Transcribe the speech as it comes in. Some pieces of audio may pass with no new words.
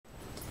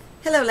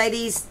Hello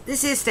ladies,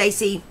 this is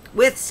Stacy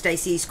with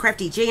Stacy's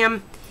Crafty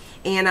Jam,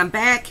 and I'm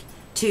back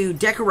to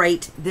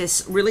decorate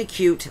this really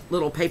cute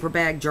little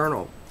paper-bag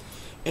journal.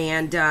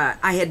 And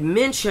I had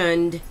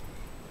mentioned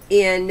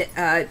in,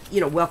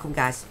 welcome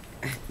guys.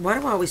 Why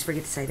do I always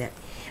forget to say that?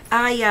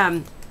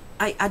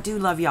 I do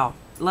love y'all.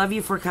 Love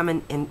you for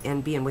coming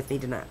and being with me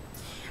tonight,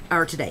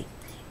 or today,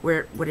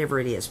 whatever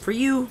it is. For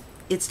you,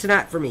 it's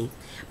tonight for me.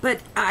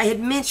 But I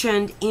had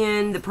mentioned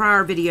in the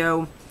prior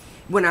video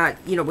when I,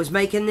 was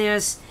making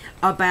this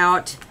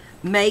about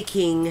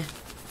making,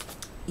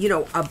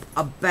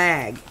 a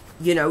bag,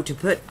 to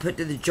put to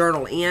the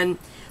journal in.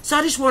 So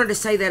I just wanted to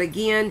say that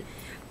again.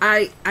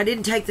 I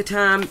didn't take the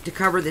time to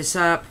cover this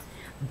up,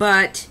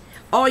 but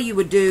all you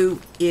would do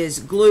is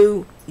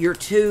glue your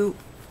two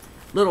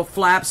little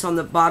flaps on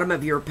the bottom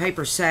of your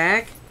paper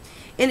sack,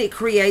 and it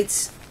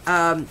creates,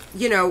 a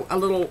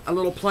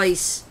little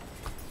place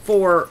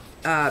for,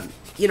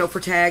 for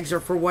tags or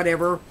for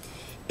whatever.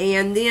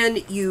 And then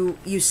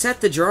you set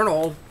the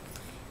journal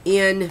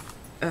in,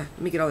 let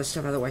me get all this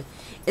stuff out of the way.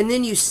 And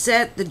then you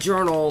set the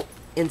journal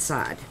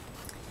inside,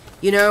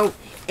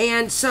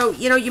 and so,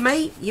 you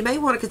may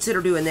want to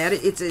consider doing that.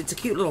 It's a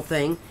cute little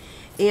thing,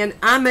 and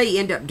I may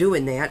end up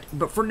doing that.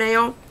 But for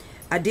now,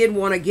 I did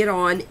want to get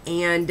on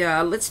and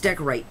let's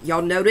decorate.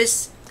 Y'all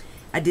notice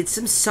I did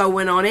some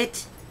sewing on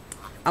it.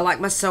 I like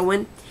my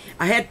sewing.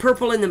 I had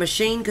purple in the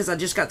machine because I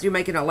just got through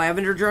making a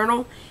lavender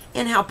journal,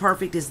 and how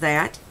perfect is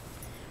that?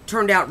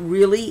 Turned out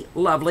really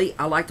lovely.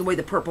 I like the way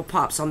the purple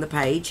pops on the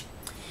page.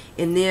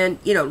 And then,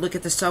 look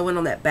at the sewing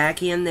on that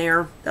back end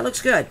there. That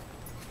looks good.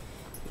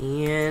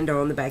 And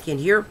on the back end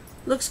here,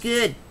 looks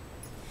good.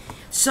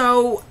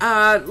 So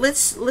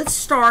let's just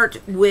start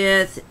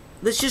with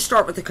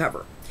the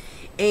cover.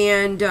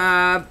 And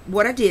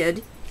what I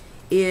did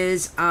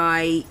is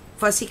I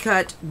fussy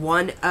cut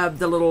one of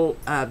the little.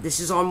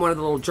 This is on one of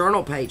the little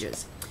journal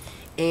pages,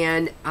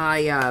 and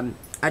I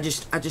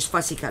just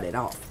fussy cut it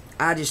off.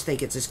 I just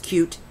think it's as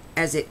cute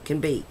as it can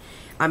be.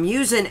 I'm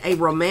using a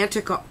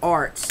Romantica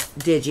Arts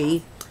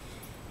digi,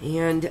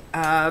 and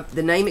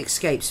the name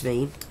escapes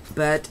me,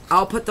 but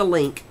I'll put the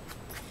link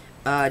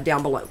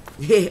down below.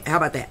 How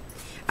about that?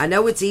 I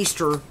know it's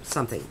Easter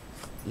something.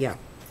 Yeah.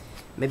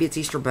 Maybe it's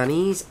Easter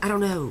bunnies. I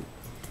don't know.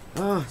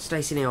 Oh,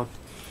 Stacy now.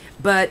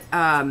 But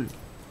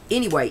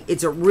anyway,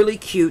 it's a really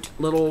cute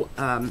little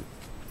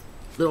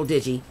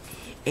digi.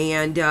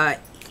 And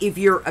if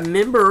you're a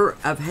member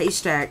of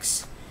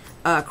Haystack's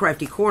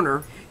Crafty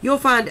Corner, you'll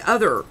find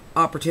other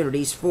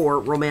opportunities for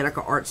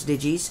Romantica Arts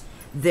digis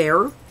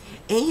there.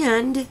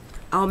 And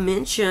I'll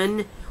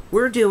mention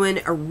we're doing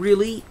a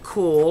really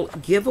cool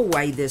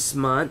giveaway this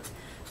month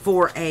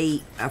for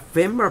a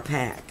ephemera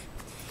pack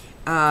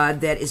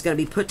that is going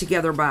to be put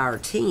together by our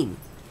team.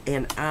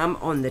 And I'm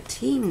on the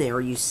team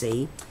there, you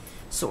see.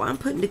 So I'm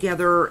putting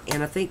together,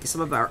 and I think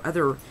some of our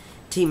other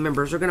team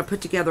members are going to put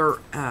together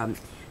an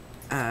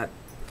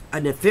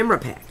ephemera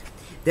pack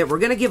that we're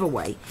going to give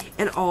away.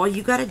 And all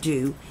you got to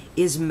do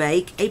is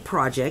make a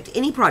project,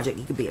 any project.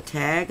 It could be a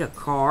tag, a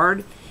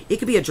card, it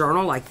could be a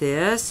journal like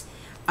this,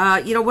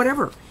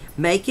 whatever.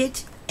 Make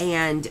it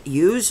and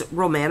use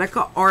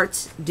Romantica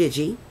Arts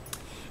Digi,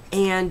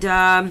 and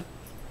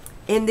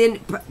then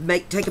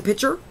take a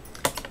picture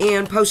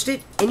and post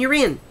it, and you're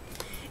in.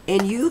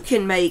 And you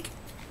can make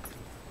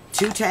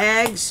 2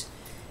 tags,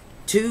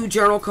 2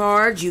 journal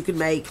cards. You can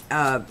make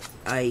a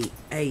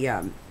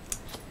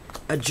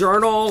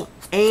journal.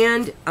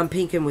 And I'm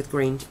pinking with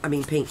green. I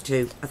mean pink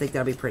too. I think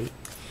that'll be pretty.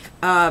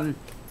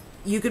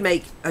 You could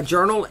make a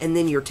journal and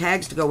then your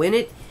tags to go in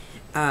it.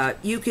 And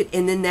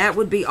then that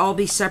would all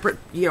be separate.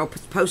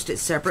 Post it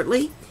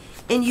separately,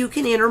 and you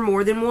can enter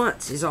more than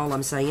once. Is all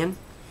I'm saying.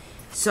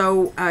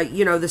 So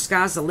the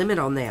sky's the limit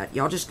on that.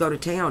 Y'all just go to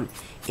town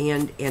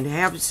and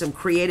have some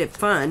creative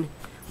fun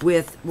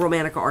with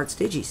Romantica Arts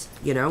digis.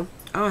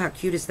 Oh, how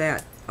cute is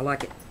that? I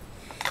like it.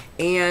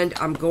 And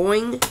I'm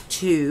going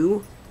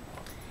to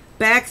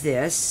back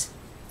this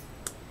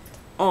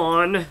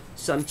on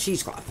some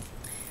cheesecloth.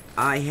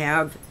 I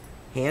have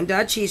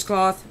hand-dyed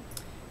cheesecloth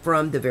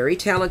from the very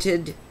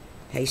talented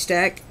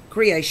Haystack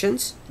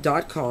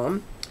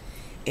Creations.com,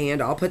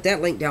 and I'll put that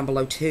link down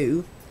below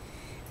too,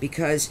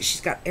 because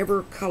she's got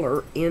every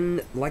color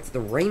in, like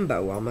the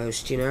rainbow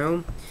almost,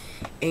 and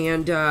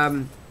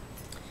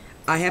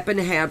I happen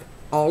to have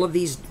all of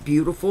these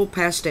beautiful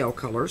pastel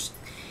colors,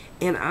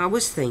 and I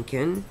was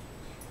thinking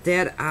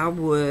that I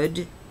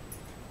would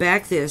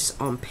back this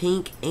on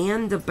pink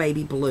and the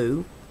baby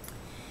blue,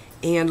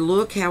 and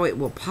look how it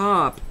will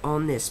pop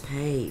on this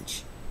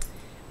page.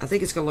 I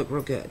think it's gonna look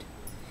real good.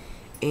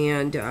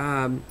 And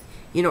add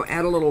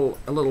a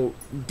little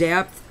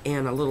depth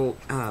and a little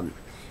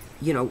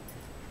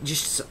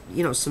just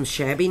some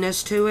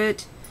shabbiness to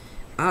it.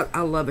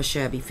 I love a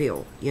shabby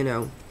feel,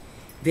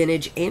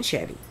 vintage and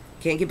shabby,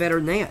 can't get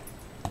better than that.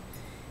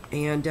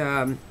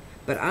 And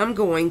but I'm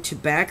going to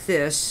back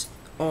this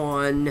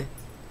on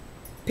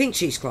pink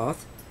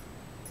cheesecloth,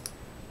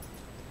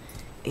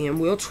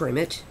 and we'll trim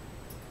it.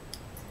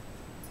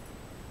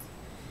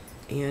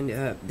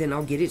 And then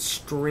I'll get it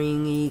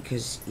stringy,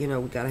 because, you know,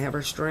 we got to have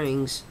our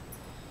strings.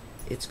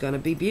 It's going to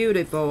be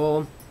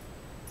beautiful.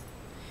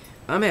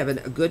 I'm having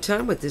a good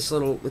time with this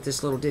little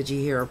digi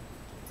here.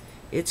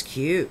 It's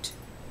cute.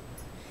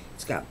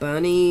 It's got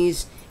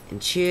bunnies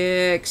and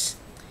chicks,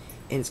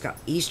 and it's got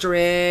Easter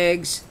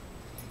eggs,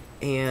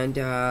 and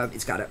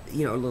it's got a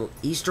little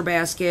Easter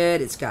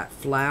basket. It's got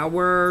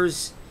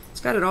flowers.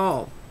 It's got it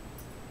all.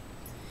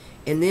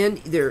 And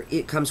then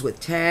it comes with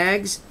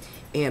tags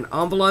and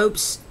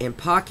envelopes and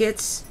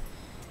pockets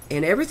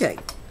and everything.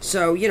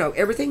 So, you know,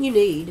 everything you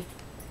need,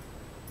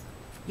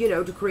 you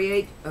know, to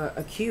create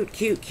a cute,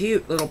 cute,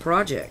 cute little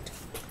project,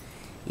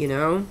 you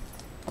know.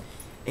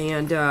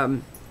 And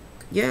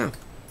yeah,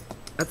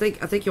 I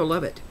think you'll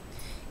love it.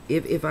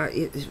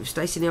 If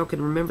Stacy Nell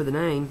can remember the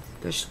name,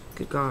 gosh,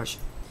 good gosh.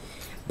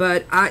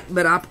 But I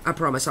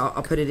promise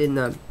I'll put it in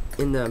the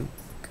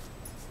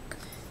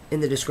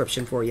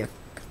description for you.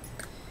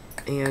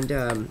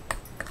 And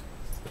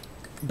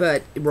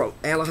but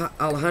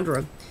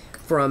Alejandra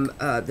from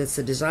that's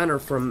the designer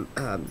from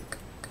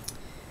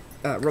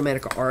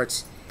Romantica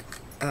Arts,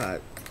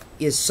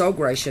 is so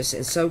gracious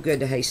and so good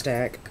to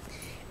Haystack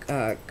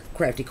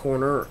Crafty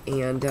Corner,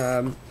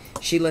 and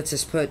she lets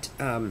us put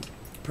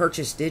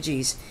purchased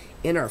digis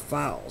in our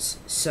files.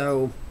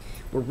 So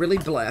we're really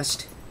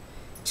blessed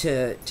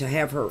to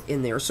have her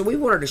in there. So we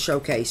wanted to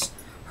showcase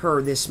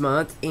her this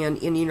month,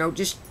 and you know,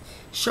 just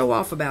show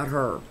off about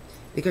her,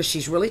 because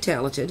she's really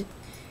talented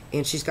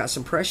and she's got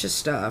some precious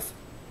stuff.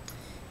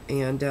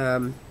 And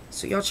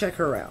so y'all check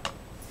her out.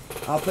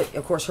 I'll put,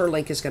 of course, her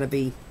link is going to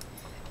be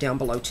down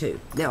below too.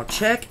 Now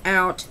check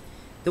out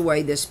the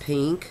way this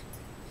pink,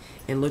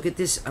 and look at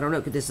this, I don't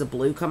know, does the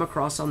blue come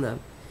across on the,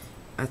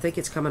 I think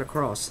it's coming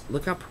across.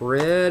 Look how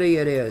pretty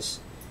it is.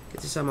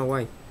 Get this out of my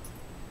way.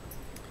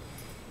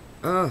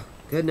 Oh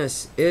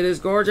goodness, it is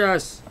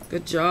gorgeous.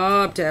 Good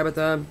job,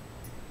 Tabitha.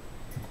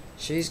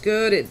 She's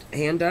good at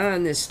hand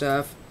dyeing this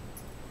stuff.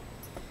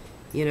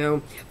 You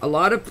know, a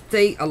lot of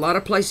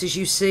places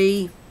you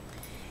see,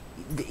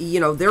 you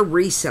know, they're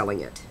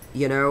reselling it.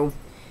 You know,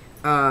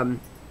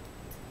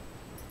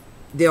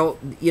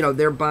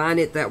 they're buying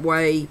it that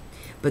way.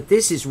 But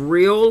this is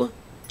real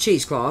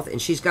cheesecloth,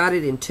 and she's got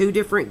it in 2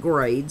 different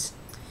grades,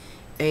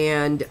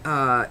 and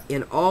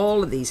in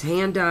all of these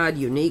hand dyed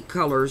unique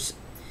colors.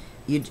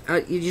 You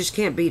just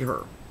can't beat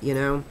her. You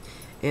know,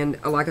 and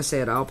like I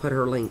said, I'll put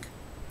her link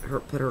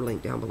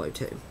down below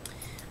too.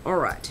 All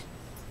right.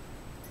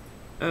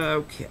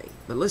 Okay,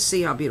 but let's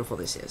see how beautiful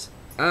this is.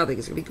 I think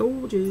it's gonna be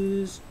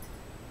gorgeous.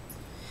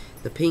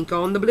 The pink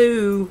on the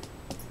blue.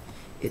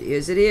 It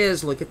is, it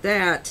is. Look at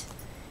that.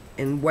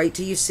 And wait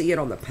till you see it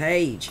on the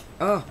page.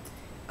 Oh,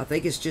 I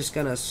think it's just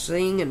gonna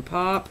sing and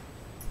pop.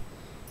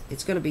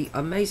 It's gonna be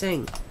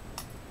amazing.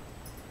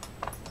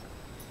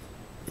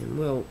 And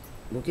we'll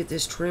get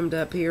this trimmed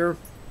up here.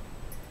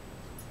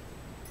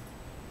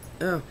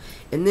 Oh,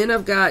 and then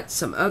I've got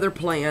some other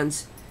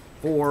plans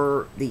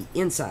for the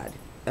inside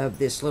of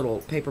this little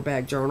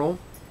paperback journal,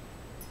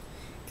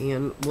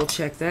 and we'll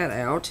check that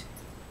out.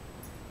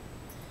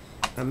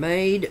 I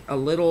made a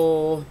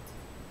little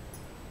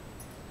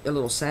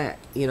sack.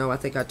 You know, I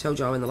think I told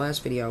y'all in the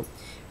last video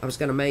I was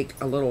going to make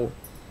a little,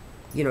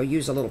 you know,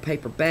 use a little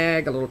paper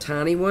bag, a little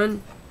tiny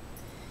one,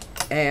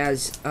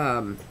 as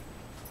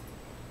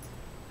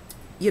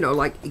you know,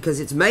 like, because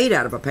it's made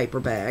out of a paper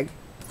bag,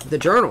 the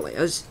journal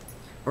is,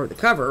 or the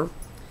cover.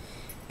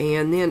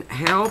 And then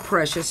how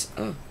precious,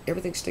 oh,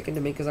 everything's sticking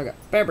to me because I got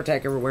fabric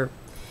tack everywhere.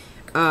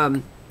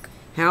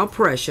 How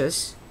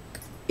precious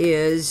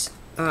is,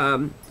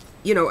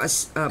 you know,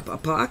 a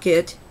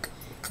pocket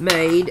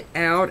made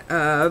out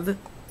of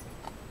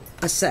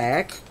a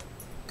sack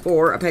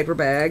for a paper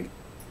bag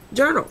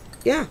journal.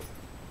 Yeah,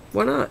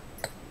 why not?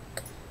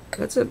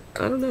 I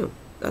don't know.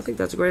 I think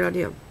that's a great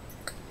idea.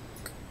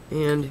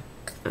 And,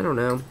 I don't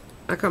know,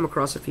 I come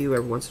across a few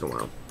every once in a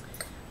while.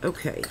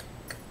 Okay.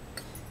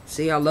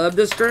 See, I love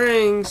the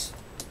strings.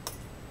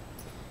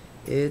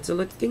 It's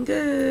looking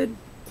good.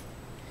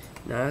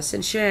 Nice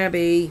and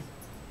shabby.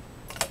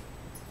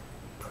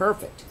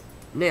 Perfect.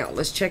 Now,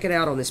 let's check it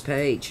out on this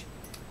page.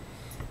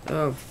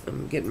 Oh,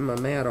 I'm getting my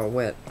mat all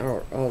wet.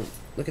 Oh,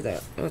 look at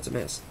that. Oh, it's a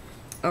mess.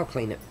 I'll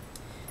clean it.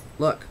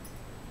 Look.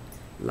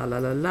 La la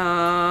la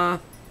la.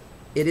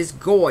 It is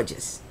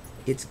gorgeous.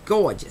 It's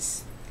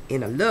gorgeous.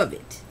 And I love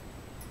it.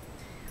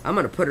 I'm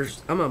going to put her,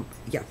 I'm going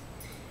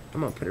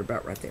to put her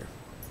about right there.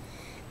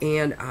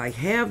 And I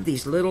have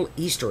these little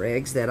Easter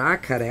eggs that I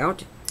cut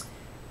out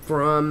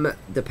from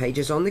the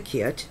pages on the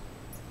kit,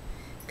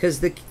 because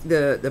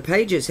the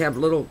pages have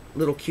little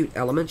cute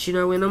elements, you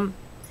know, in them,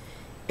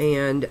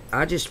 and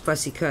I just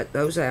fussy cut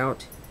those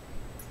out.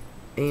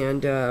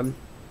 And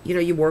you know,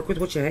 you work with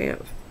what you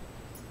have.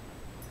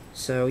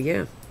 So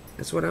yeah,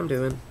 that's what I'm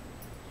doing.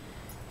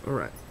 All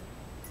right.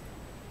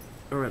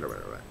 I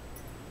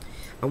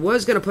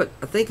was gonna put,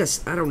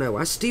 I don't know,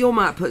 I still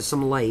might put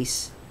some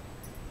lace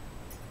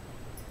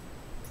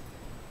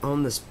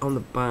on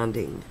the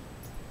binding.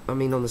 I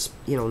mean, on the,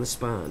 you know, on the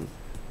spine.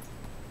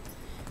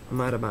 I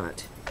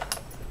might.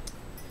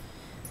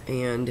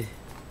 And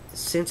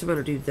since I'm going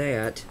to do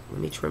that, let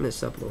me trim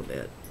this up a little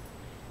bit.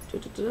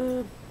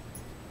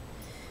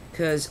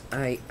 Because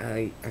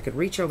I could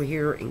reach over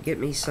here and get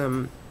me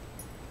some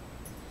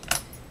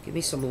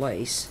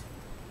lace.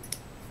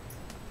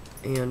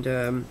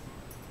 And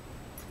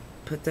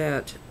put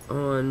that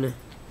on.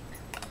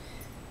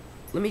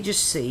 Let me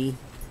just see.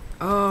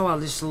 Oh, I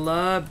just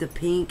love the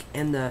pink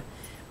and the,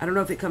 I don't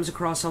know if it comes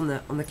across on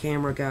the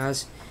camera,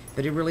 guys,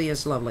 but it really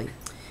is lovely.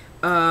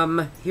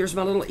 Here's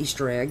my little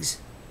Easter eggs.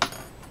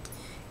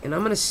 And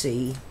I'm going to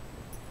see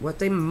what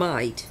they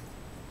might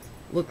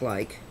look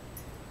like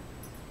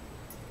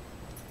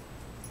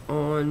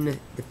on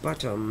the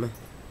bottom.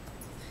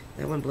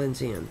 That one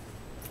blends in.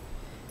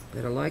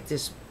 But I like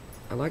this.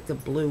 I like the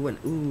blue one.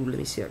 Ooh, let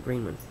me see that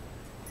green one.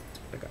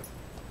 Okay.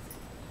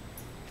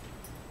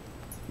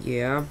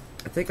 Yeah,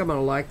 I think I'm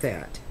gonna like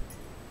that.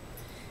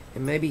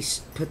 And maybe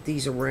put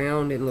these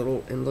around in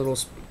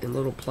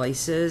little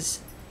places.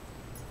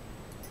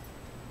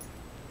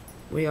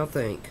 What do y'all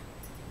think?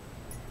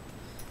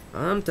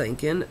 I'm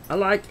thinking I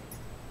like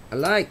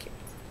it.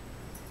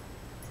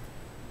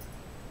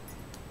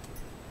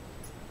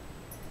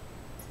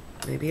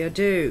 Maybe I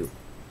do.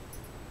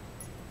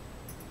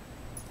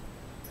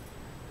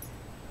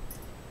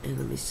 And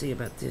let me see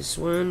about this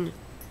one.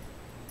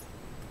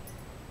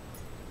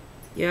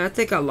 Yeah, I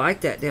think I like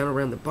that down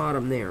around the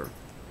bottom there.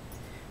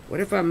 What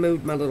if I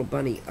moved my little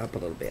bunny up a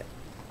little bit?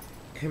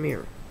 Come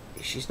here.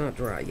 She's not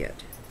dry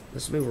yet.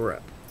 Let's move her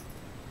up.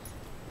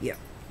 Yeah.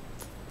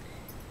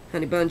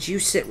 Honey buns, you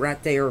sit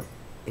right there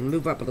and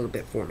move up a little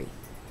bit for me.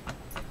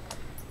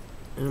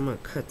 And I'm going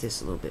to cut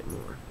this a little bit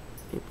more.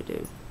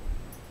 Oop-a-doo.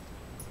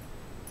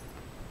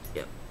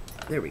 Yep.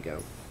 There we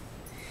go.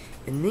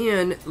 And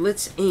then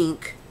let's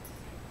ink.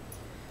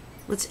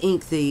 Let's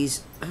ink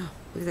these. Oh,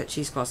 look at that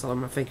cheesecloth all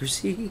over my fingers.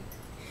 See?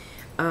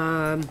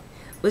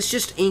 Let's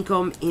just ink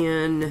them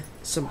in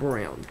some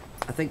brown.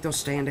 I think they'll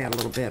stand out a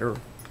little better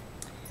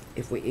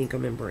if we ink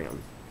them in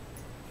brown.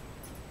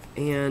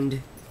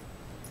 And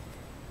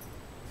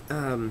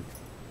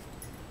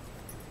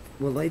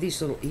we'll lay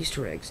these little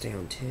Easter eggs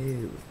down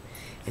too.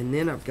 And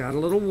then I've got a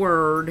little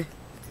word.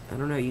 I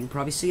don't know, you can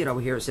probably see it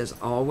over here. It says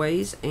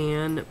always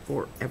and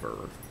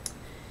forever.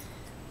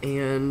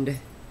 And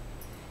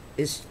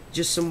it's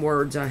just some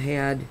words I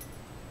had.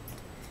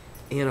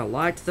 And I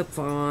liked the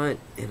font,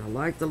 and I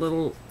liked the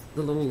little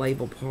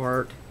label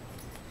part.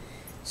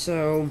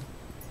 So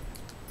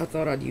I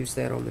thought I'd use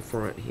that on the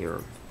front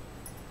here.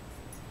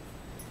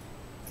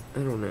 I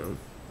don't know.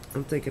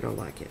 I'm thinking I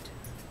like it.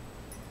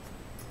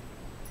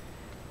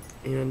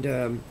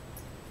 And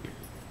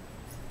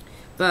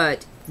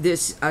but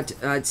this,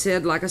 I'd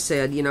said, like I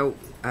said, you know,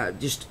 I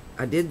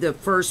did the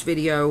first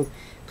video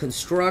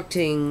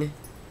constructing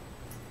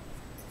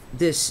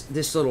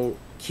this little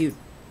cute,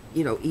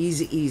 you know,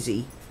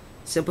 easy,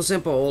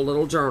 simple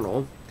little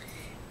journal.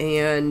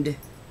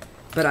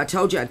 But I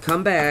told you I'd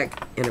come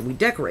back and we'd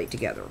decorate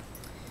together.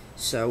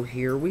 So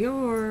here we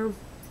are.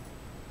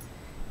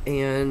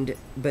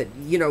 But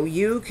you know,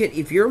 you can,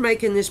 if you're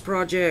making this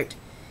project,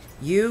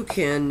 you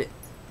can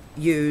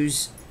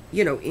use,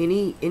 you know,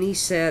 any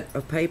set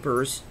of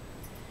papers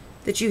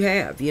that you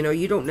have. You know,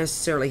 you don't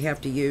necessarily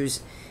have to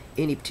use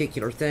any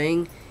particular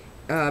thing.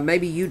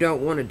 Maybe you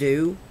don't want to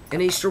do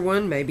an Easter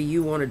one. Maybe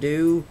you want to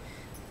do,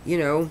 you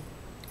know,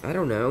 I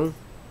don't know,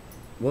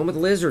 one with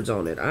lizards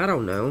on it. I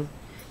don't know.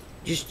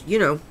 Just, you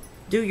know,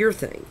 do your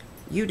thing.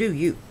 You do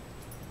you.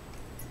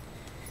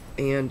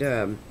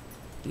 And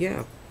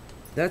yeah,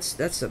 that's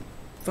the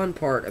fun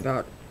part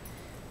about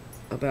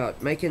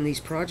making these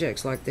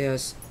projects like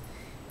this.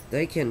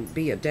 They can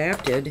be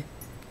adapted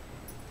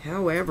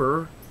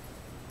however,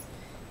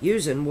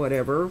 using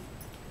whatever,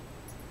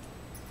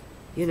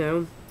 you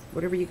know,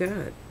 whatever you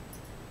got.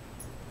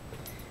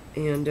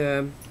 And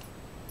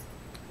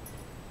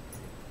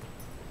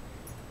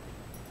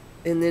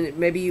then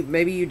maybe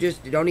you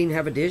just don't even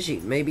have a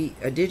digi. Maybe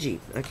a digi.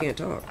 I can't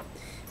talk.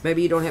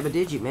 Maybe you don't have a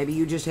digi. Maybe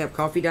you just have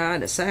coffee dye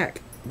and a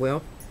sack.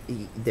 Well,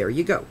 there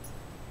you go.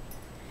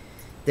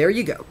 There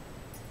you go.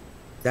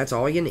 That's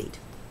all you need.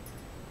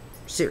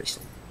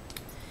 Seriously.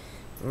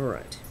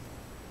 Alright.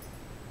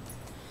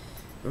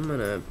 I'm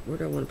gonna... Where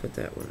do I want to put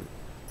that one?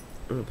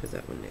 I'm gonna put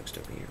that one next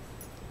over here.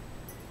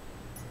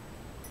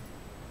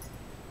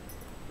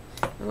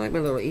 I like my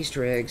little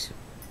Easter eggs.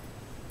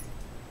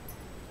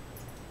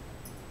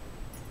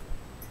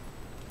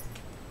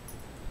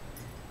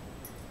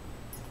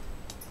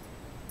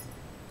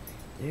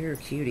 They're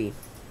cutie.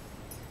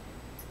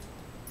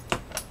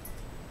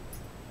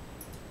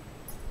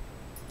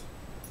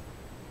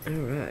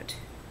 Alright.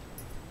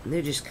 And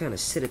they just kind of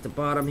sit at the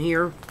bottom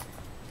here.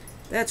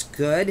 That's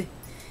good.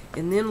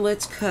 And then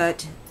let's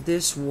cut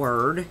this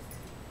word.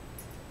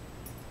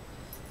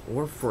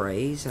 Or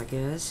phrase, I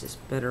guess, is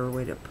a better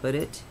way to put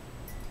it.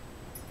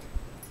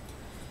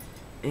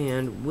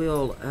 And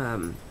we'll,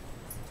 I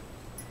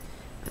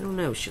don't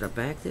know, should I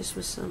back this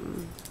with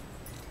something?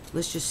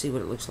 Let's just see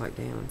what it looks like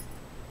down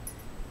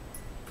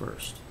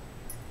first.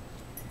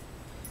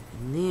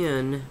 And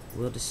then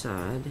we'll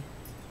decide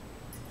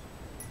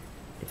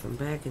if I'm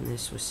backing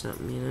this with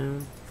something, you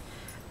know.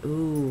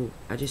 Ooh,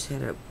 I just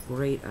had a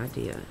great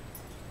idea.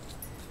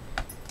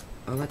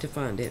 I'll have to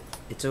find it.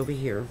 It's over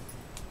here.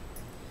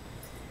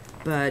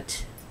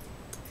 But,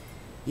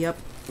 yep,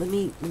 let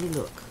me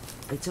look.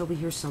 It's over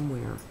here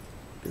somewhere.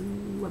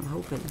 Ooh, I'm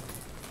hoping.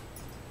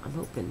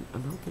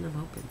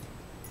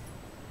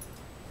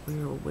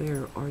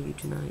 Where are you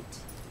tonight?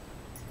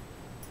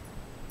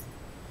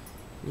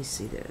 Let me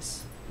see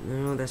this.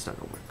 No, that's not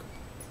gonna work.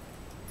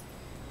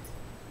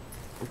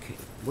 Okay,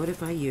 what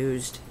if I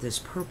used this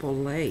purple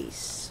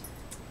lace?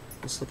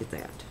 Let's look at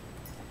that.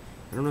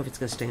 I don't know if it's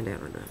gonna stand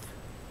out enough.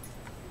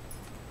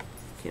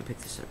 Can't pick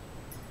this up.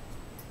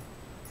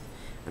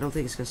 I don't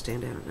think it's gonna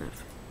stand out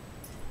enough.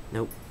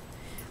 Nope.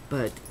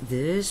 But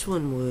this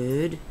one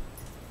would.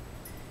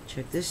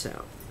 Check this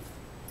out.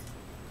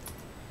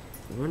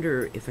 I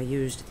wonder if I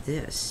used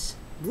this.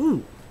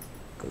 Woo!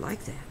 I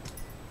like that.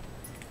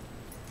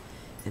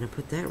 And I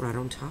put that right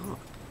on top.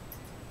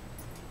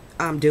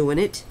 I'm doing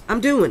it. I'm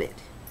doing it.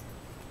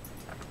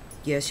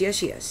 Yes,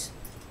 yes, yes.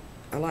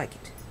 I like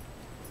it.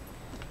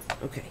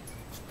 Okay.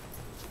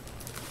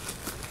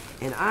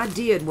 And I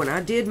did, when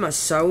I did my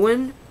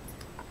sewing,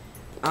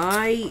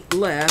 I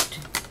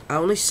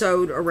only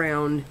sewed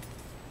around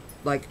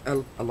like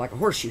a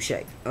horseshoe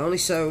shape. I only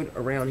sewed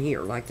around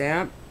here like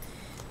that.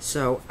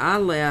 So I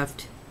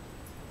left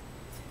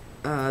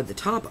the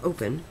top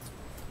open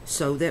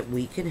so that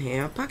we can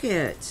have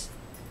pockets.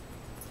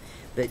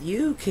 But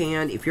you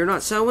can, if you're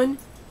not sewing,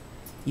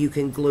 you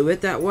can glue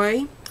it that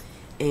way.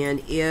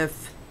 And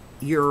if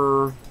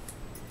you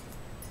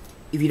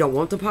don't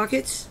want the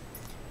pockets,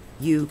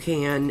 you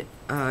can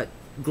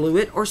glue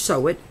it or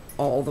sew it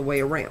all the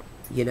way around,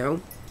 you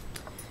know.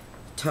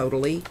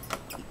 Totally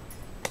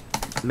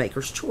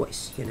maker's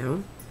choice, you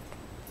know.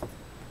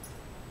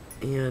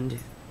 And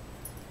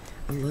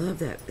I love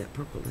that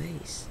purple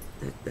lace.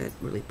 That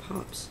really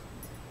pops.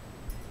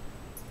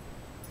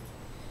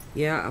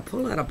 Yeah, I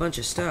pull out a bunch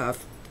of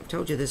stuff. I've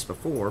told you this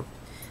before.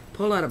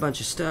 Pull out a bunch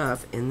of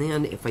stuff, and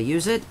then if I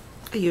use it,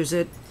 I use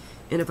it.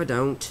 And if I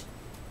don't,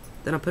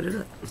 then I put it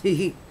up.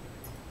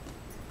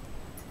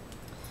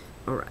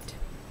 Alright.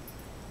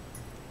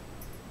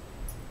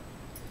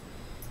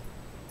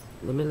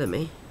 Let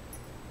me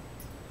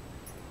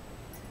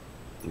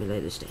lay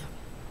this down.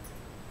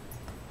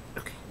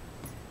 Okay.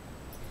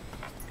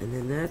 And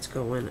then that's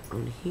going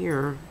on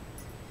here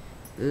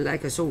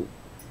like so.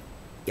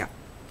 Yeah.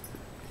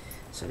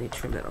 So I need to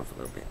trim that off a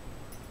little bit.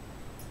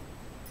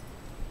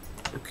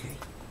 Okay.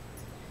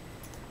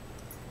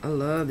 I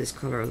love this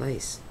color of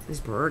lace. It's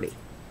pretty.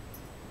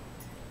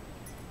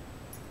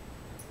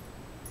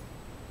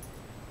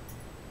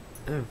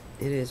 Oh,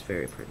 it is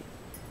very pretty.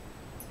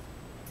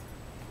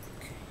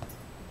 Okay.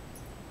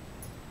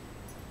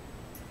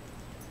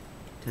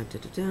 Dun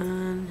dun dun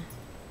dun.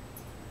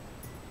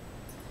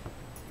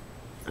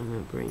 I'm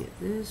going to bring it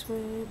this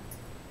way.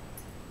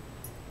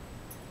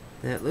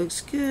 That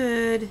looks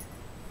good.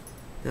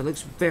 That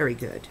looks very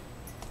good.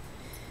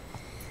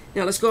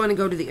 Now let's go in and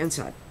go to the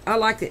inside. I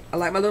like it. I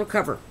like my little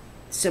cover.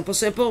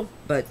 Simple,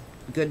 but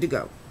good to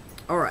go.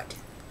 Alright.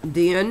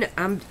 Then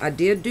I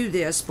did do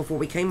this before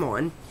we came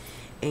on.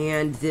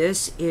 And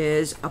this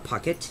is a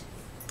pocket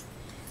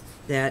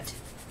that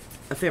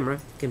ephemera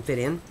can fit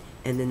in.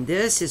 And then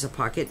this is a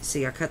pocket.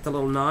 See, I cut the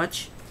little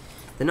notch.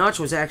 The notch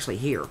was actually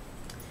here.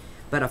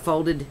 But I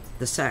folded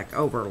the sack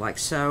over like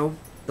so.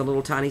 The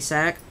little tiny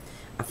sack.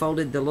 I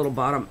folded the little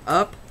bottom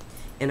up.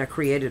 And I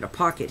created a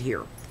pocket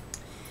here.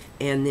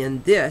 And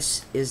then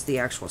this is the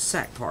actual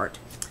sack part.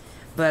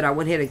 But I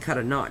went ahead and cut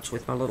a notch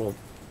with my little,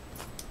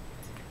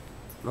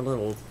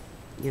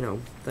 you know,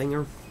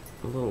 thinger.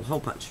 A little hole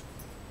punch.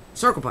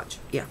 Circle punch,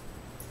 yeah.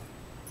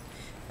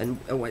 And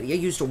I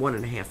used a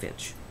 1.5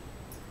 inch.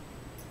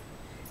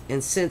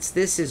 And since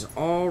this is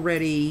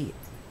already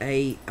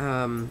a,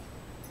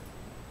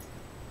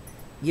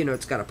 you know,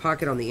 it's got a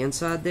pocket on the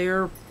inside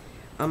there,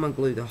 I'm going to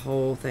glue the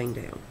whole thing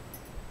down.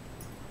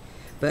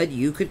 But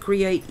you could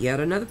create yet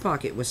another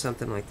pocket with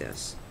something like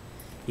this.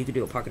 You could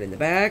do a pocket in the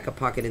back, a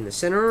pocket in the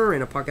center,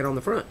 and a pocket on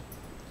the front.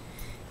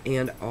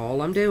 And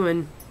all I'm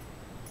doing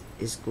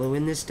is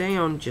gluing this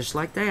down just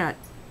like that.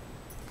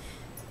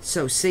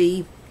 So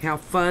see how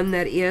fun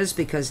that is?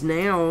 Because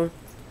now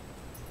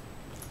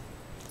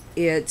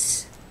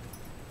it's,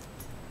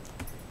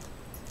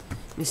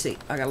 let me see,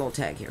 I got a little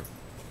tag here.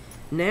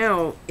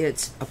 Now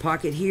it's a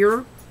pocket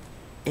here,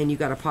 and you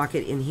got a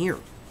pocket in here.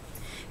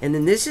 And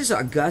then this is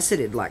a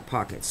gusseted like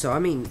pocket. So I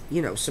mean,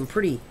 you know, some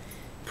pretty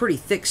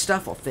thick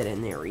stuff will fit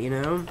in there, you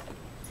know.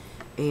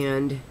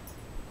 And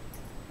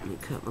let me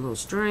cut my little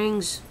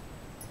strings,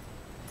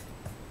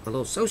 my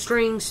little sew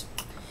strings.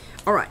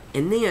 All right,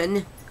 and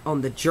then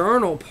on the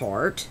journal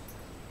part,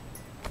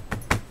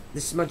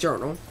 this is my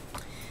journal.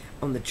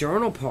 On the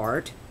journal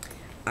part,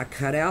 I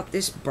cut out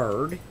this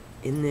bird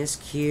in this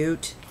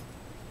cute,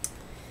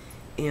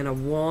 and I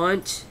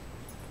want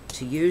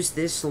to use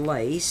this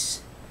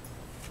lace,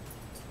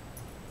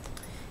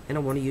 and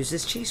I want to use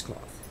this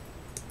cheesecloth,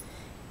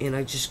 and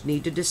I just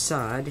need to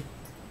decide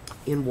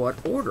in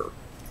what order.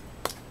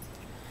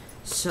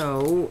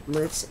 So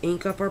let's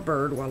ink up our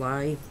bird while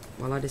I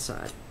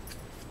decide.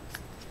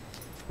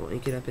 We'll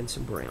ink it up in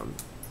some brown.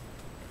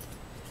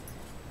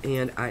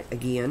 And I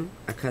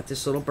cut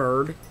this little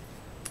bird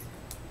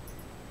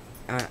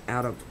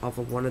off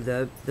of one of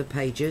the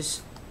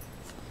pages,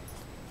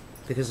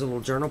 because the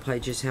little journal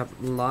pages have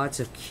lots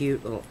of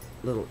cute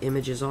little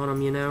images on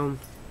them, you know.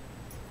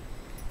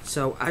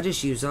 So I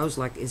just use those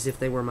like as if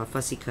they were my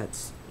fussy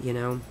cuts, you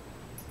know.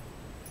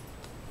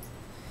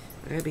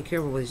 I gotta be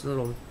careful with these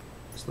little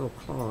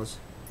claws,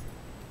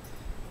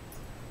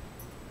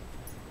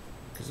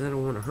 because I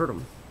don't want to hurt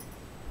them.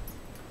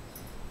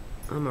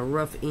 I'm a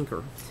rough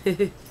inker.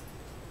 Gotta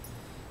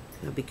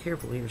be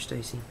careful here,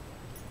 Stacy.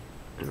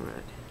 All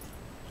right.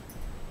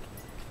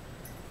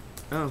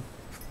 Oh,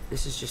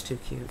 this is just too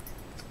cute.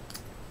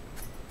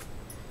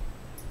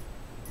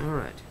 All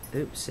right.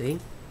 Oops. See.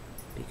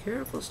 Be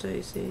careful,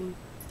 Stacy.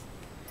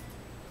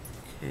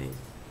 Okay.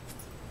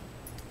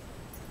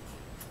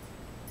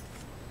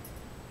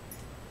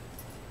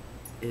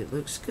 It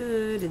looks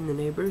good in the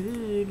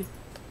neighborhood.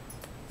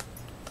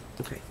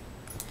 Okay.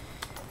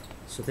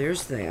 So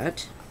there's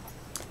that.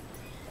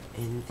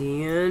 And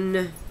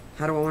then,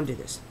 how do I want to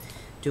do this?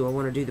 Do I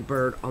want to do the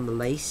bird on the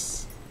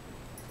lace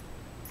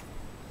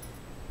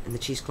and the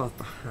cheesecloth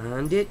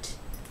behind it?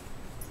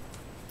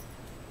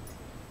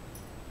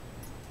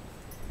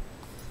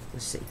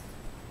 Let's see.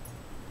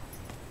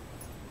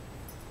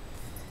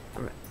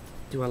 Alright.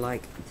 Do I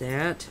like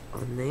that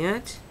on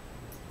that?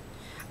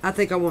 I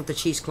think I want the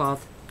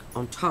cheesecloth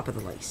on top of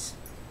the lace.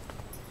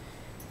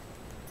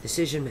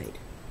 Decision made.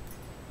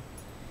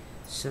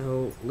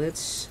 So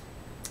let's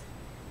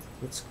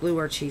glue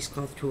our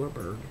cheesecloth to our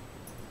bird.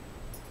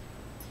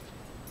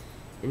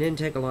 It didn't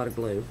take a lot of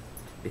glue,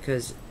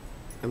 because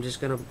I'm just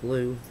going to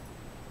glue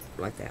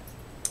like that.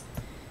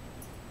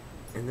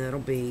 And that'll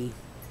be,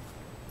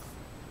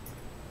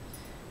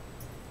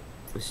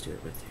 let's do it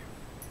right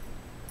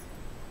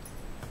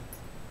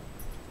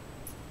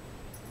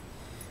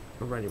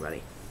there. Alrighty,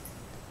 ready.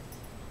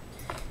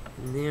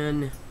 And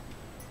then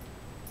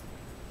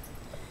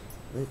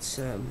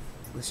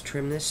let's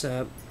trim this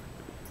up.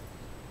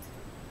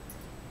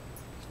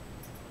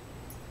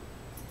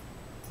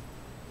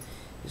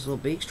 These little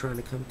beaks trying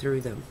to come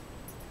through the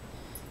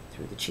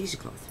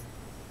cheesecloth.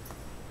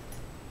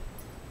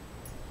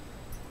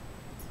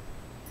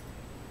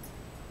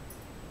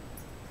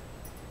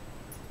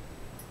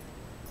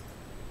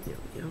 There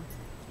we go.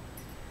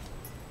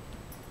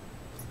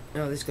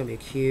 Oh, this is gonna be a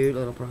cute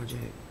little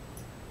project.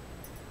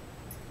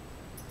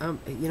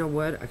 You know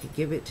what? I could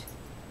give it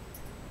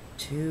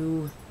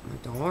to my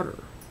daughter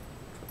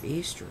for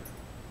Easter.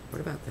 What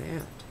about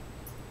that?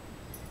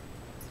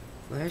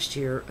 Last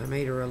year, I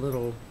made her a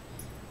little.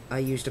 I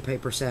used a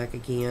paper sack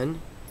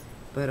again,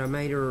 but I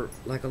made her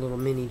like a little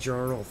mini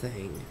journal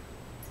thing,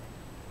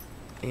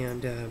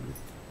 and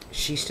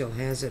she still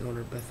has it on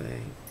her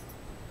buffet.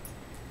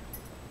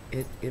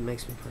 It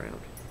makes me proud.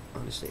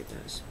 Honestly, it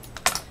does.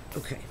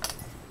 Okay,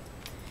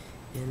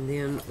 and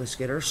then let's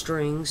get our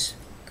strings.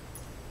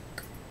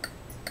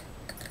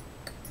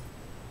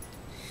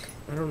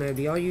 I don't know,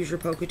 do y'all use your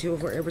poker tool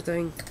for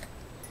everything?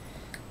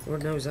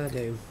 Lord knows I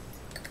do.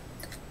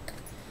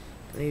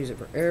 I use it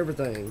for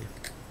everything.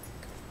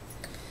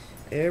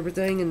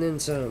 Everything and then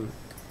some.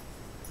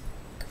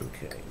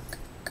 Okay.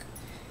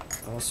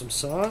 Awesome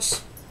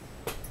sauce.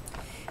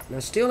 And I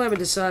still haven't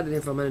decided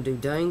if I'm going to do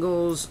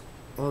dangles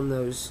on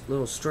those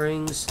little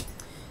strings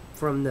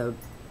from the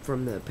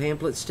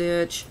pamphlet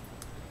stitch,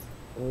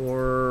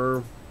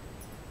 or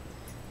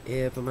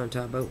if I'm going to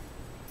tie a bow.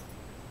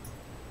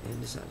 I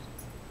haven't decided.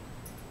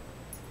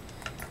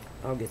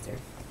 I'll get there.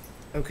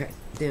 Okay,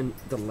 then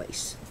the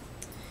lace.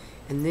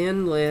 And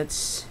then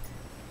let's,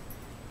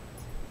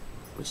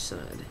 which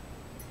side?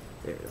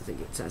 There, I think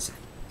it's that side.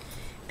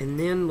 And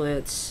then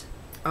let's,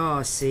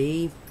 oh,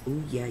 see?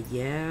 Ooh,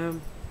 yeah.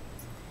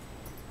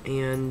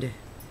 And,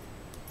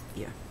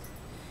 yeah.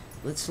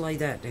 Let's lay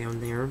that down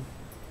there.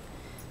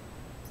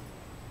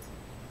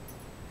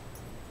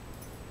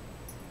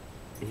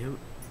 Yep.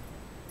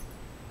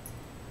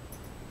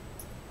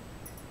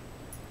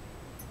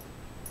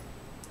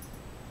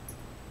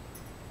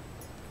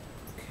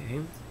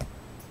 Okay.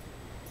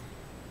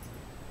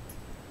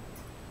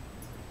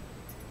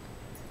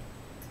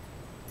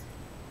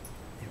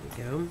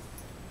 Go.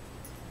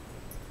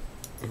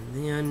 And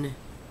then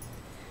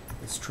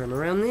let's trim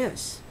around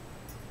this.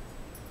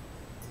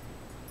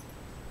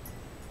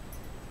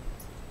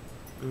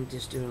 I'm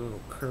just doing a little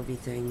curvy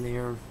thing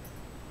there.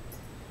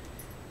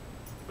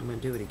 I'm going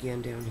to do it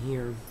again down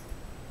here.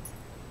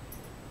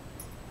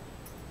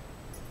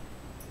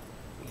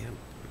 Yep.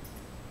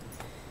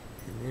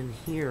 And then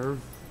here,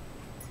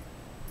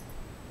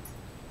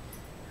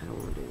 I don't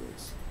want to do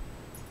this.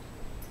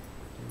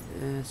 Do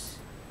this.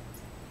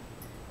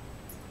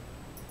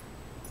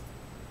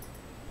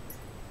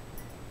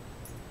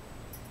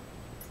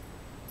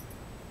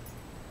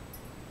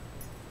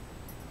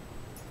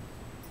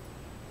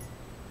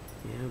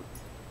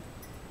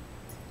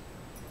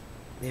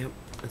 Yep,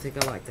 I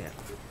think I like that.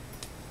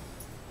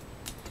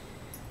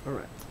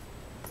 Alright.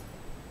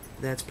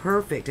 That's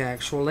perfect,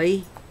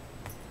 actually.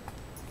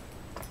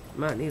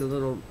 Might need a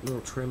little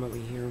trim over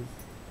here.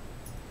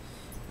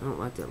 I don't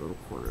like that little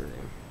corner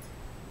there.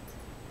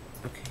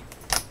 Okay.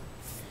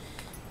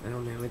 I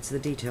don't know. It's the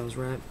details,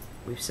 right?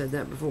 We've said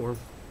that before.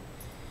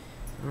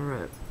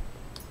 Alright.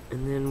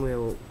 And then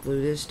we'll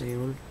glue this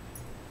down.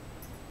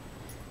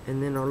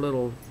 And then our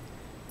little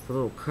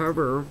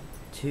cover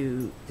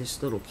to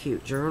this little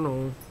cute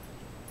journal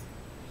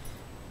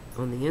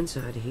on the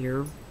inside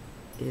here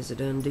is a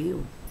done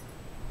deal.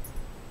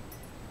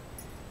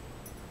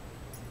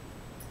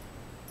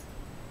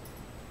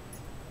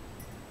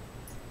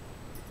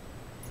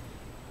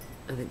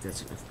 I think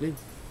that's enough glue.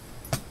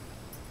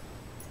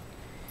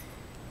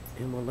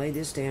 And we'll lay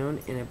this down,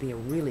 and it'll be a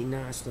really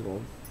nice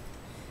little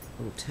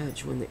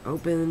touch when they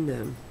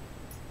open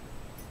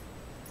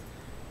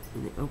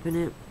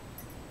it.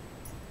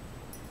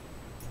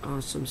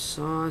 Awesome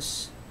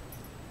sauce.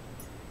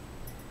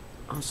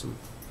 Awesome.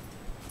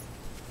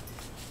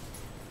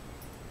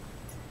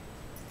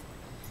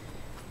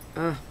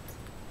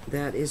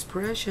 That is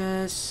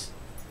precious.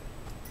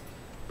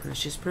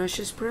 Precious,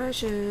 precious,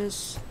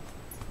 precious.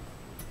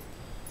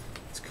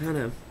 It's kind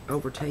of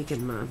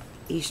overtaken my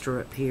Easter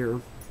up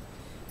here.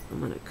 I'm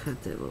going to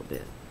cut that a little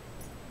bit.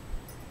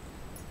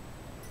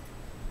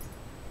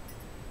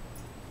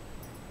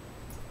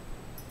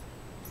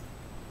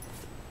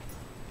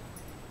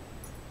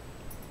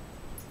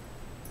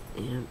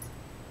 And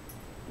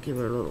give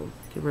her a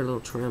little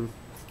trim.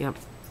 Yep.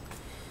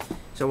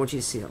 So I want you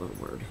to see that little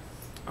word.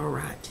 All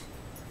right.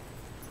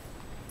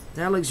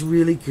 That looks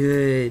really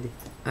good.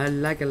 I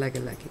like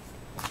it.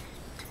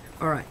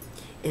 All right.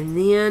 And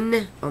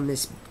then on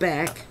this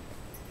back,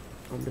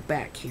 on the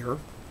back here,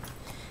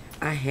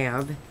 I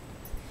have,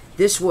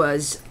 this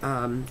was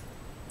a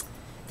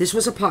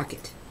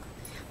pocket,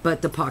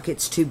 but the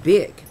pocket's too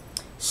big.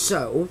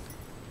 So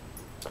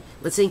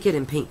let's ink it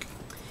in pink.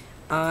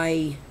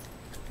 I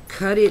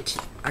cut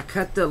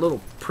the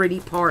little pretty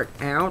part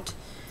out,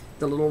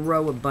 the little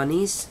row of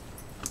bunnies,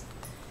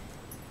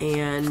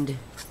 and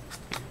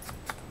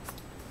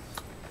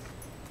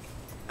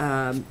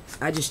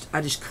I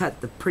just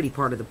cut the pretty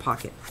part of the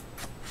pocket,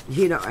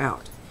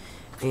 out,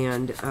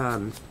 and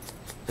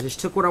I just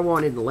took what I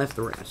wanted and left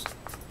the rest.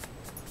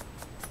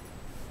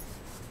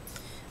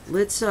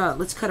 Let's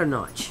cut a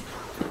notch.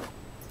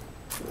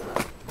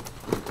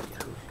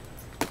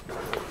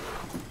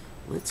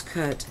 Let's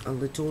cut a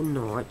little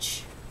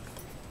notch.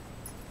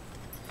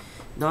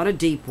 Not a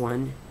deep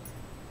one.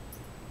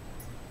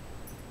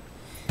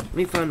 Let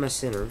me find my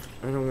center.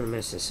 I don't want to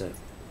mess this up.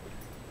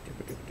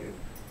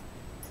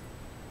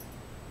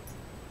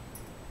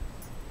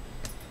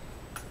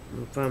 Let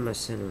me find my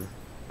center.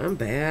 I'm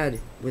bad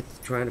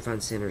with trying to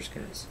find centers,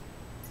 guys.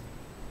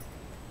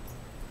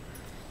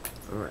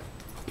 Alright.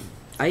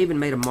 I even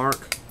made a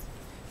mark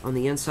on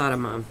the inside of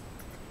my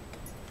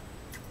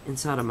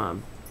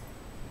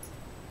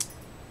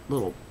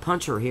little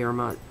puncher here,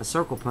 a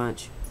circle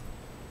punch,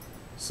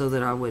 so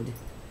that I would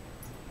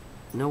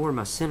know where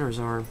my centers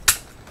are.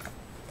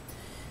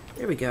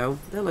 There we go.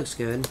 That looks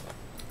good.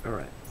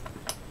 Alright.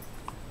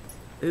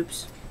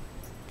 Oops.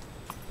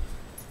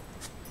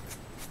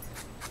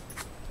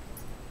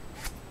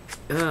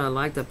 I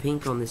like the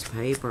pink on this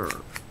paper.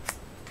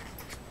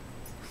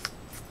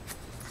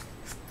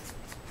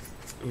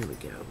 Here we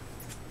go.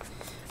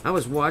 I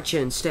was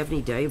watching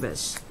Stephanie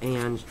Davis,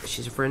 and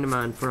she's a friend of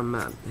mine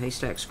from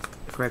Haystack's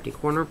Crafty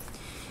Corner,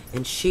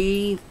 and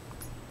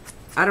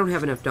I don't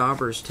have enough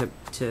daubers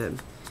to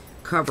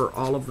cover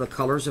all of the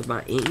colors of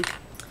my ink,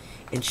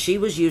 and she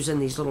was using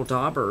these little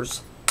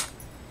daubers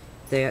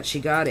that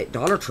she got at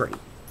Dollar Tree,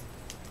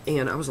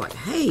 and I was like,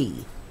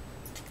 hey,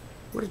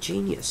 what a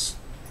genius.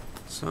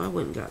 So I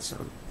went and got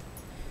some.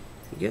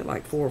 You get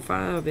like 4 or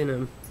 5 in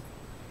them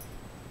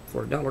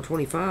for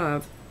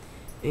 $1.25,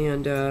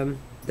 and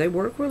they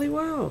work really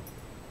well.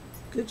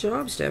 Good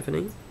job,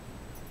 Stephanie.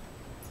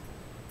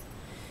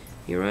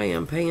 Here I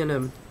am paying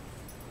them,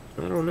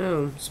 I don't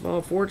know,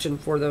 small fortune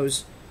for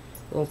those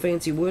little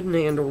fancy wooden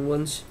handled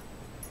ones.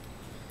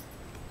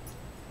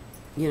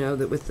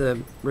 That with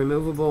the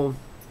removable,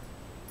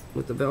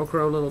 with the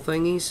Velcro little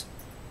thingies.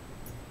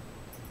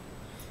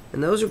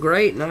 And those are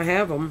great, and I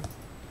have them.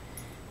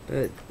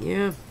 But,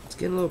 yeah, it's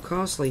getting a little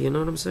costly, you know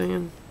what I'm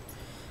saying?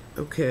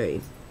 Okay,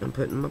 I'm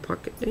putting my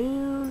pocket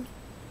down.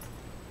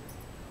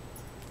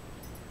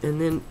 And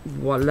then,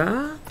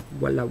 voila,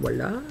 voila,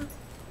 voila.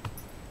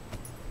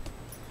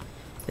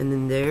 And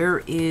then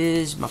there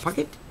is my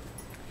pocket.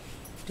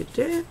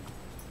 Ta-da.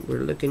 We're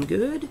looking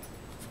good.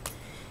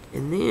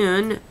 And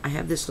then I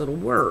have this little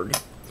word.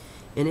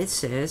 And it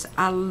says,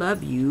 I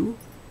love you,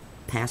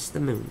 past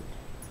the moon.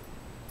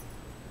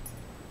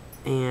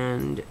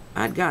 And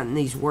I'd gotten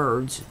these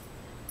words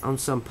on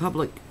some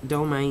public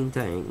domain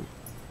thing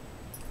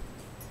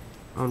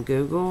on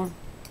Google,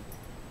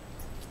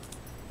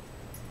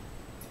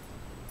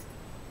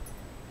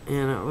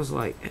 and I was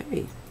like,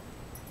 hey,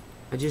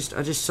 I just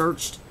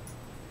searched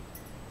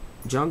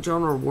junk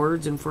genre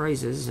words and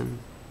phrases and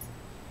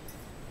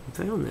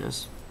found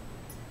this.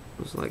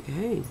 I was like,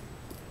 hey,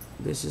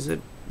 this is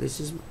this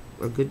is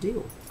a good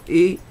deal.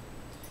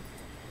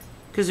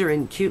 Because they're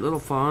in cute little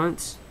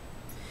fonts.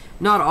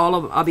 Not all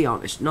of them, I'll be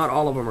honest, not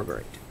all of them are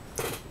great.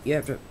 You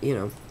have to, you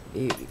know,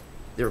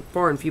 they're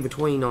far and few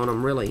between on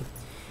them, really.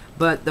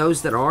 But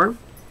those that are,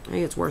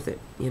 hey, it's worth it,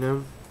 you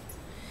know.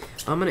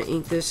 I'm going to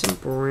ink this in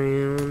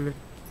brown.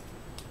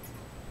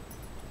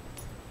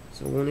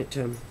 So I want it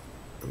to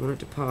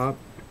pop.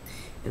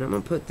 And I'm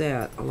going to put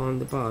that along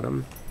the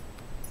bottom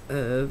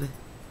of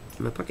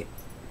my pocket.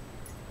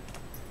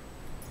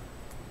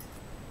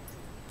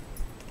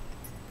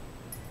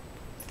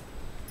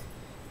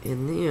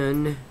 And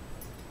then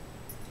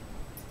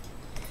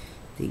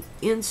the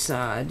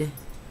inside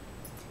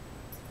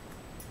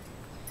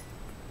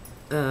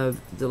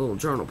of the little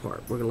journal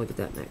part. We're going to look at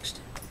that next.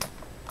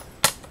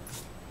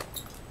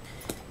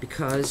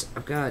 Because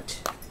I got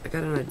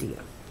an idea.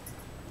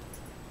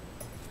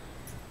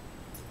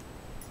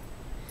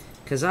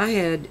 Because I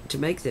had to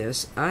make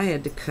this, I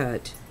had to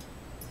cut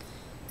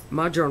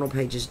my journal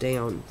pages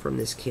down from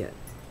this kit.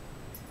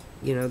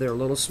 You know, they're a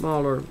little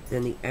smaller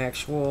than the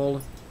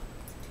actual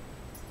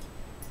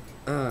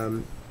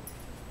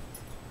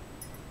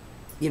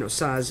you know,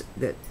 size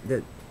that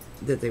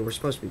they were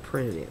supposed to be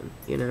printed in,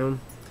 you know.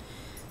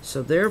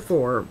 So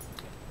therefore,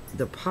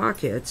 the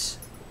pockets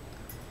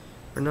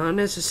are not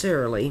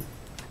necessarily,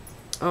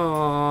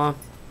 I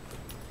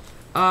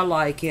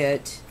like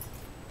it.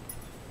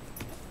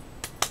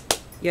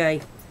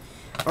 Yay.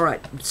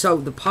 Alright, so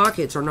the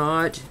pockets are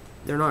not,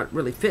 they're not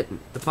really fitting,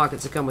 the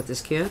pockets that come with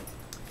this kit.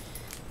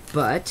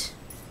 But,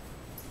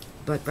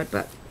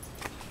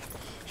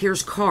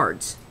 here's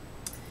cards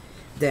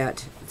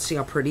that, see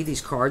how pretty these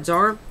cards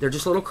are? They're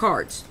just little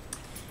cards.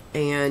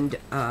 And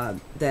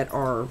that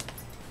are,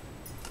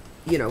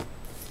 you know,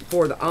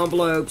 for the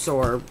envelopes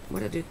or, what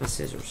did I do with my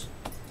scissors?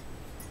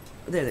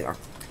 There they are.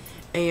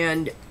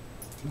 And,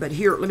 but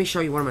here, let me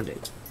show you what I'm going to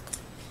do.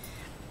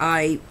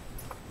 I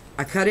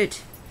cut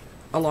it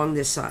along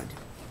this side.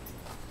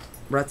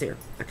 Right there.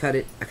 I cut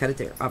it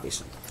there,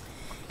 obviously.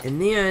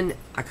 And then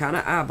I kind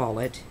of eyeball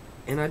it,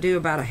 and I do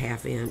about a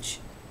 1/2 inch,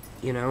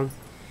 you know.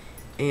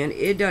 And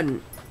it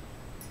doesn't,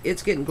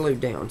 it's getting glued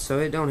down, so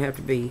it don't have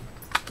to be,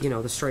 you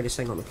know, the straightest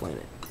thing on the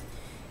planet.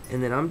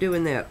 And then I'm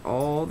doing that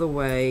all the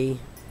way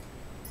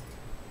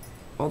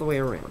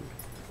around.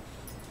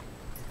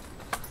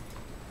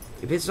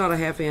 If it's not a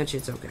 1/2 inch,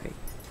 it's okay,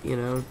 you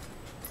know.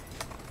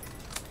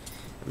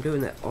 I'm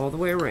doing that all the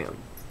way around.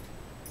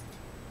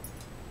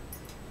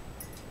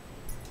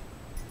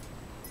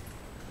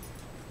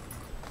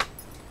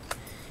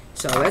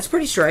 So that's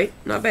pretty straight.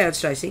 Not bad,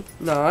 Stacy.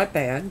 Not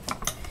bad.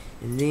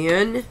 And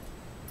then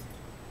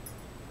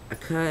I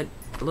cut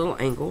a little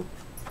angle.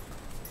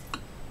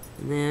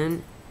 And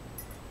then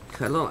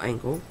cut a little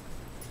angle.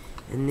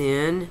 And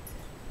then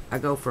I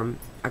go from,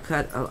 I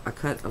cut a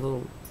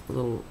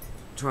little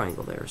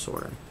triangle there,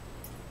 sort of.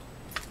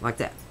 Like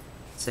that.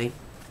 See?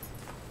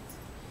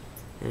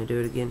 And I do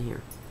it again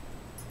here.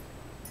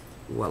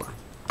 Voila.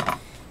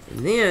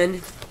 And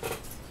then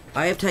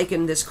I have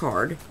taken this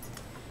card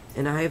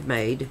and I have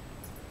made a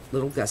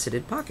little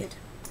gusseted pocket.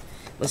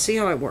 Let's see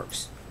how it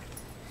works.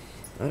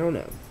 I don't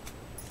know.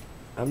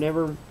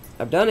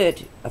 I've done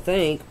it, I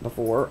think,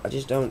 before. I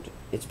just don't,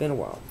 it's been a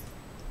while.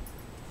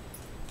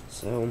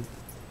 So,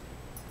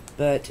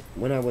 but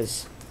when I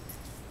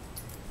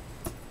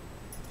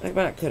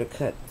might could have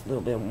cut a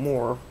little bit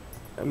more.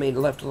 I mean,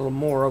 left a little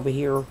more over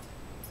here.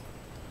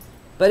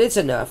 But it's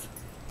enough.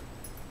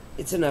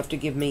 It's enough to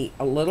give me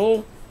a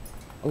little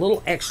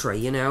extra,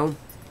 you know,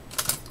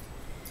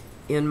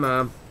 in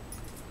my,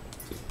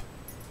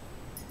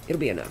 it'll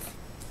be enough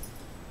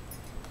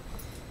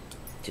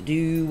to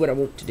do what I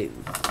want to do.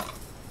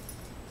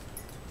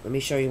 Let me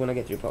show you when I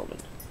get through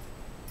Poland.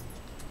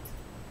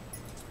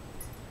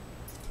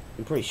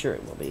 I'm pretty sure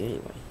it will be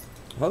anyway.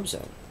 I hope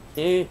so.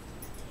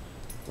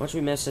 Watch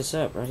me mess this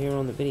up right here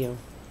on the video.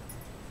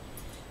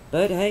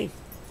 But hey,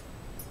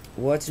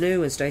 what's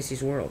new in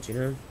Stacy's world, you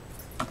know?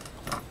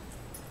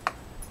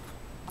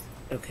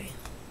 Okay,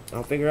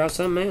 I'll figure out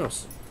something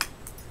else.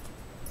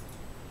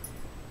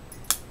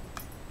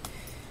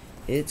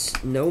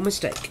 It's no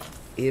mistake.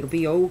 It'll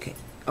be okay.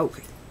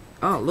 Okay.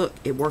 Oh, look,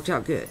 it worked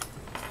out good.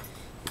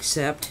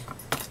 Except,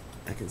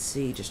 I can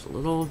see just a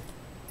little,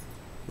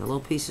 the little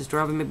piece is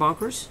driving me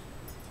bonkers.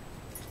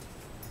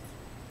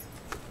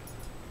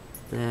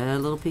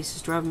 That little piece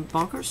is driving me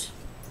bonkers.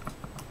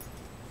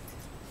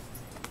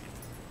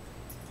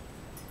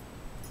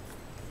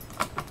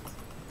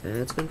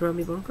 That's going to drive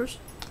me bonkers.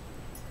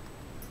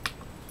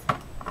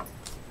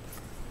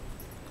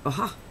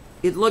 Aha!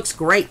 It looks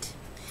great.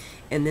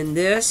 And then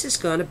this is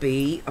going to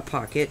be a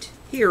pocket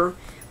here,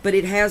 but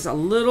it has a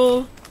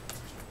little,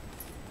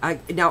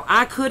 now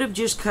I could have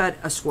just cut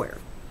a square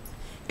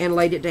and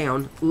laid it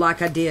down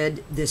like I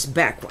did this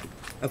back one,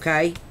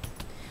 okay?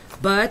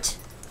 But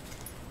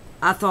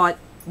I thought,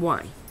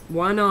 why?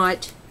 Why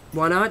not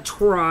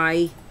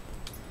try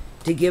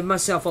to give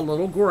myself a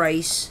little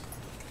grace?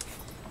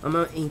 I'm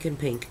going to ink in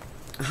pink.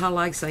 I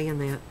like saying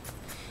that.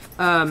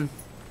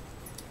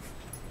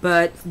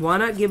 But why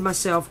not give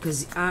myself,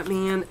 because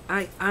man,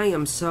 I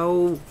am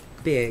so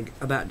big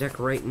about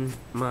decorating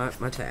my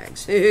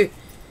tags.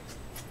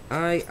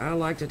 I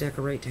like to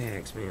decorate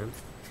tags, man.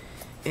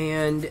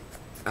 And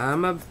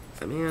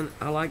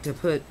I like to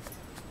put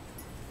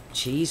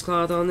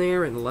cheesecloth on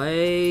there and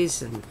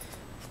lace and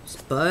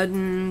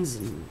buttons,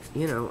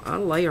 and I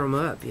layer them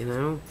up,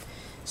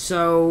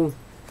 so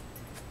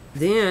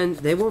then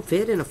they won't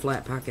fit in a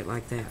flat pocket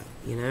like that,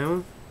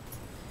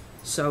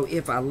 so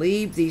if I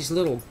leave these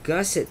little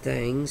gusset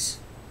things,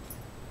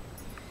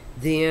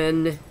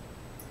 then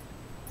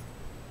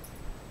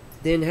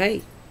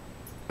hey,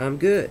 I'm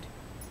good.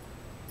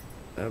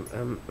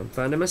 I'm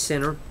finding my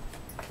center,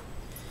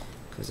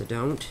 because I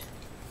don't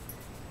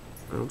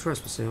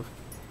trust myself.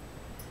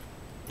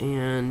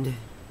 And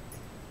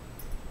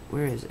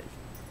where is it?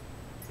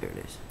 There it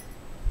is.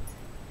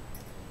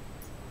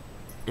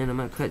 And I'm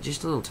going to cut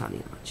just a little tiny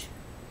notch.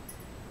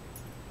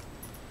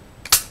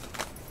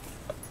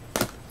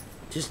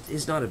 Just,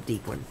 it's not a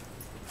deep one.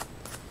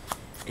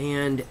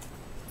 And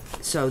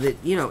so that,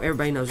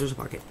 everybody knows there's a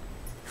pocket.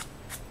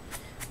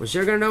 Well,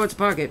 they're going to know it's a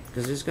pocket,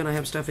 because it's going to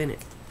have stuff in it.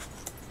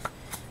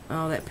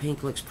 Oh, that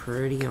pink looks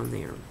pretty on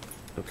there.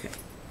 Okay.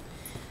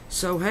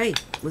 So, hey,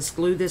 let's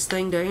glue this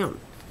thing down.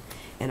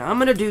 And I'm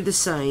going to do the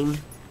same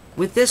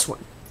with this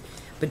one.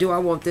 But do I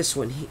want this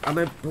one? I'm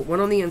going to put one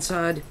on the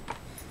inside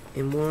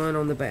and one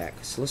on the back.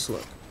 So let's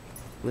look.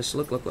 Let's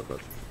look. Do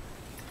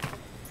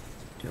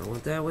I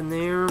want that one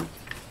there?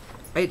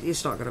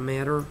 It's not going to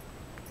matter.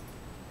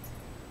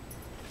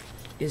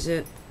 Is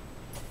it?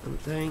 I don't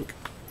think.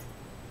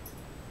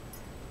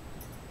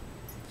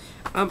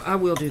 I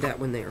will do that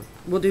one there.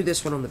 We'll do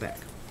this one on the back.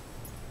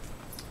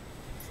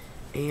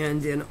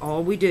 And then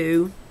all we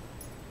do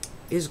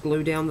is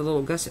glue down the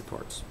little gusset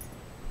parts.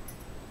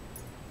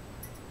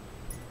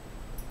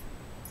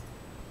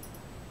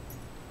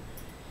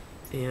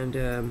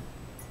 And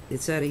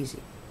it's that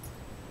easy.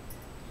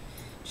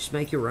 Just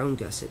make your own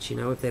gussets,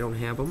 if they don't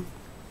have them.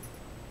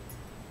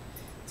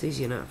 It's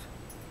easy enough.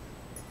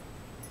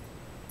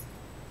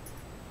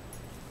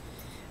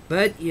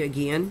 But,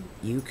 again,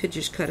 you could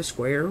just cut a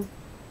square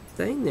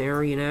thing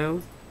there,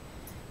 and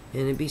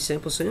it'd be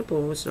simple.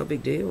 It's no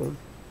big deal.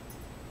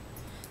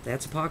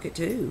 That's a pocket,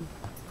 too.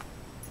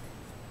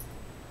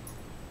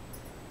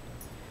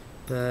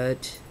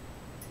 But,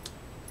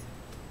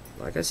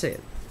 like I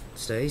said,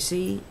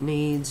 Stacy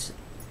needs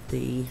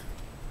the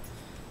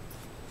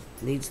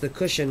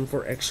cushion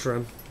for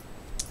extra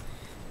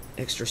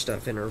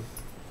stuff in her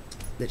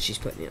that she's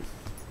putting in.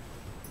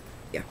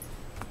 Yeah.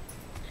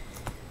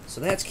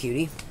 So that's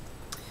cutie.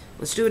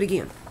 Let's do it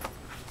again.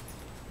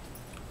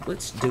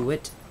 Let's do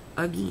it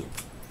again.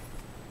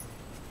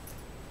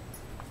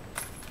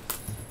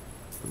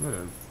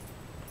 I'm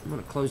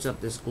gonna close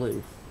up this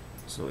glue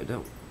so it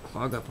don't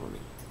clog up on me.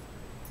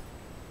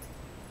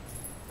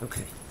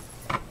 Okay.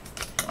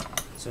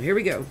 So here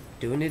we go,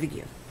 doing it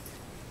again.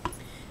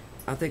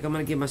 I think I'm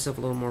going to give myself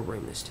a little more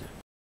room this time.